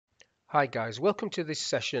Hi guys, welcome to this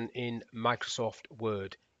session in Microsoft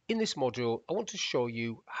Word. In this module, I want to show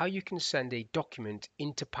you how you can send a document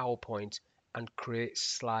into PowerPoint and create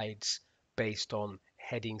slides based on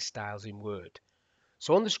heading styles in Word.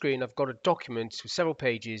 So on the screen, I've got a document with several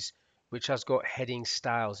pages which has got heading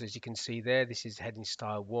styles. As you can see there, this is heading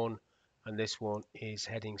style 1 and this one is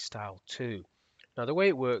heading style 2. Now the way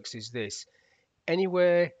it works is this.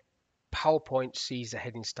 Anywhere PowerPoint sees a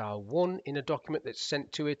heading style 1 in a document that's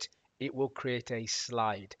sent to it, it will create a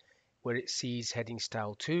slide. Where it sees heading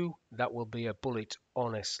style 2, that will be a bullet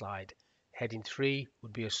on a slide. Heading 3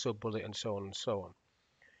 would be a sub-bullet and so on and so on.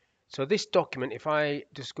 So this document, if I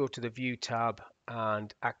just go to the View tab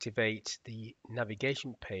and activate the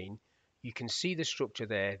navigation pane, you can see the structure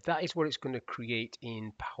there. That is what it's going to create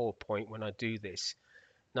in PowerPoint when I do this.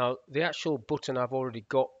 Now, the actual button I've already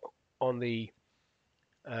got on the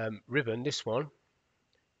ribbon, this one,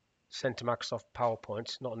 sent to Microsoft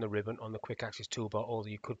PowerPoint, not on the ribbon, on the quick access toolbar, although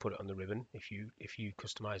you could put it on the ribbon if you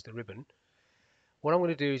customize the ribbon. What I'm going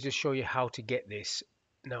to do is just show you how to get this.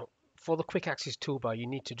 Now, for the quick access toolbar, you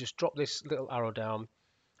need to just drop this little arrow down,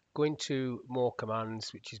 go into more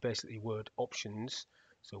commands, which is basically word options.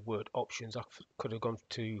 So word options, I could have gone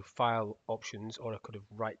to file options, or I could have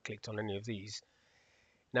right clicked on any of these.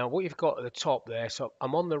 Now what you've got at the top there, so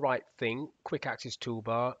I'm on the right thing, quick access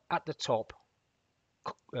toolbar. At the top,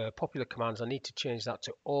 popular commands, I need to change that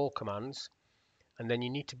to all commands, and then you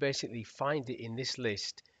need to basically find it in this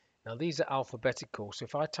list. Now these are alphabetical, so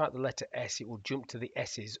if I type the letter S, it will jump to the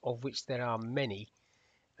S's, of which there are many,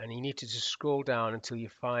 and you need to just scroll down until you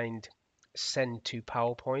find send to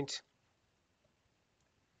PowerPoint.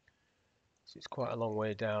 So it's quite a long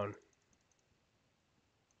way down.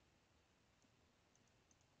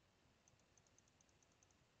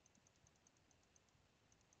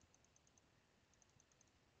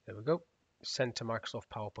 There we go. Send to Microsoft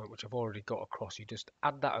PowerPoint, which I've already got across. You just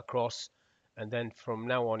add that across, and then from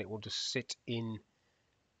now on it will just sit in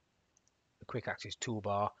the quick access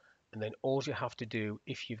toolbar. And then all you have to do,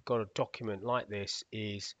 if you've got a document like this,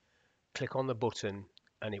 is click on the button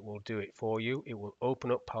and it will do it for you. It will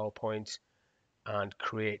open up PowerPoint and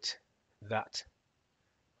create that.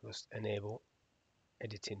 Let's enable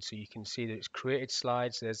editing so you can see that it's created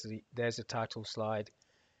slides. There's the title slide,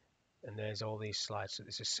 and there's all these slides. So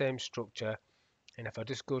it's the same structure. And if I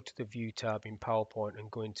just go to the View tab in PowerPoint and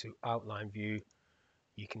go into Outline View,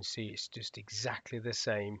 you can see it's just exactly the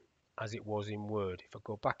same as it was in Word. If I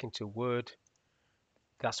go back into Word,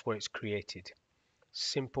 that's where it's created.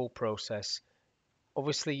 Simple process.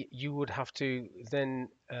 Obviously, you would have to then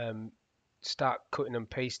start cutting and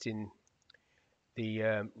pasting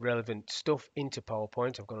the relevant stuff into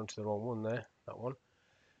PowerPoint. I've gone onto the wrong one there, that one.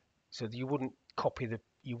 So you wouldn't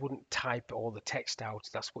you wouldn't type all the text out.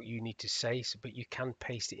 That's what you need to say, but you can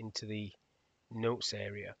paste it into the notes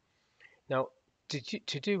area. Now,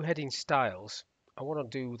 to do heading styles, I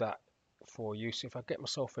want to do that for you. So if I get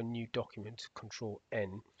myself a new document, Control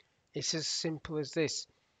N, it's as simple as this.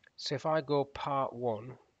 So if I go part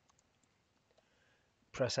 1,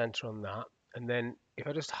 press enter on that, and then if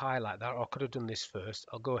I just highlight that, or I could have done this first,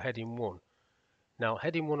 I'll go heading 1. Now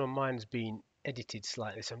heading 1 on mine's been edited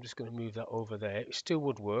slightly, so I'm just going to move that over there. It still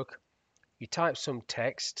would work. You type some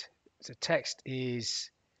text. So text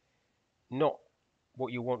is not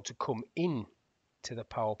what you want to come in to the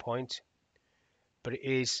PowerPoint, but it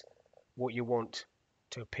is what you want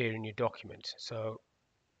to appear in your document. So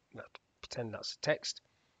pretend that's text.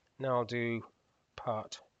 Now I'll do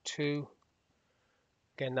part 2.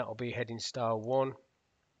 Again, that will be heading style 1,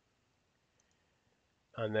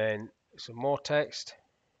 and then some more text,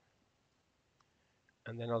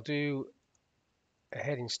 and then I'll do a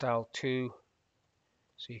heading style 2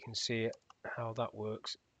 so you can see how that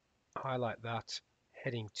works. Highlight that,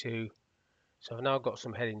 heading 2. So I've now got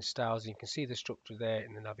some heading styles. You can see the structure there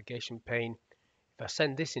in the navigation pane. If I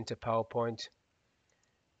send this into PowerPoint,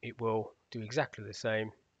 it will do exactly the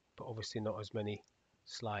same, but obviously not as many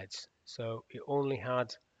slides. So it only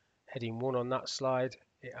had heading 1 on that slide.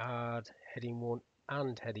 It had heading 1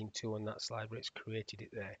 and heading 2 on that slide, but it's created it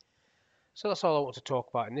there. So that's all I want to talk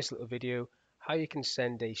about in this little video, how you can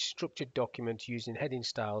send a structured document using heading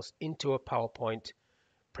styles into a PowerPoint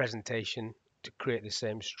presentation to create the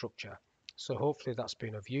same structure. So hopefully that's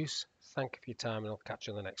been of use. Thank you for your time, and I'll catch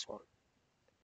you on the next one.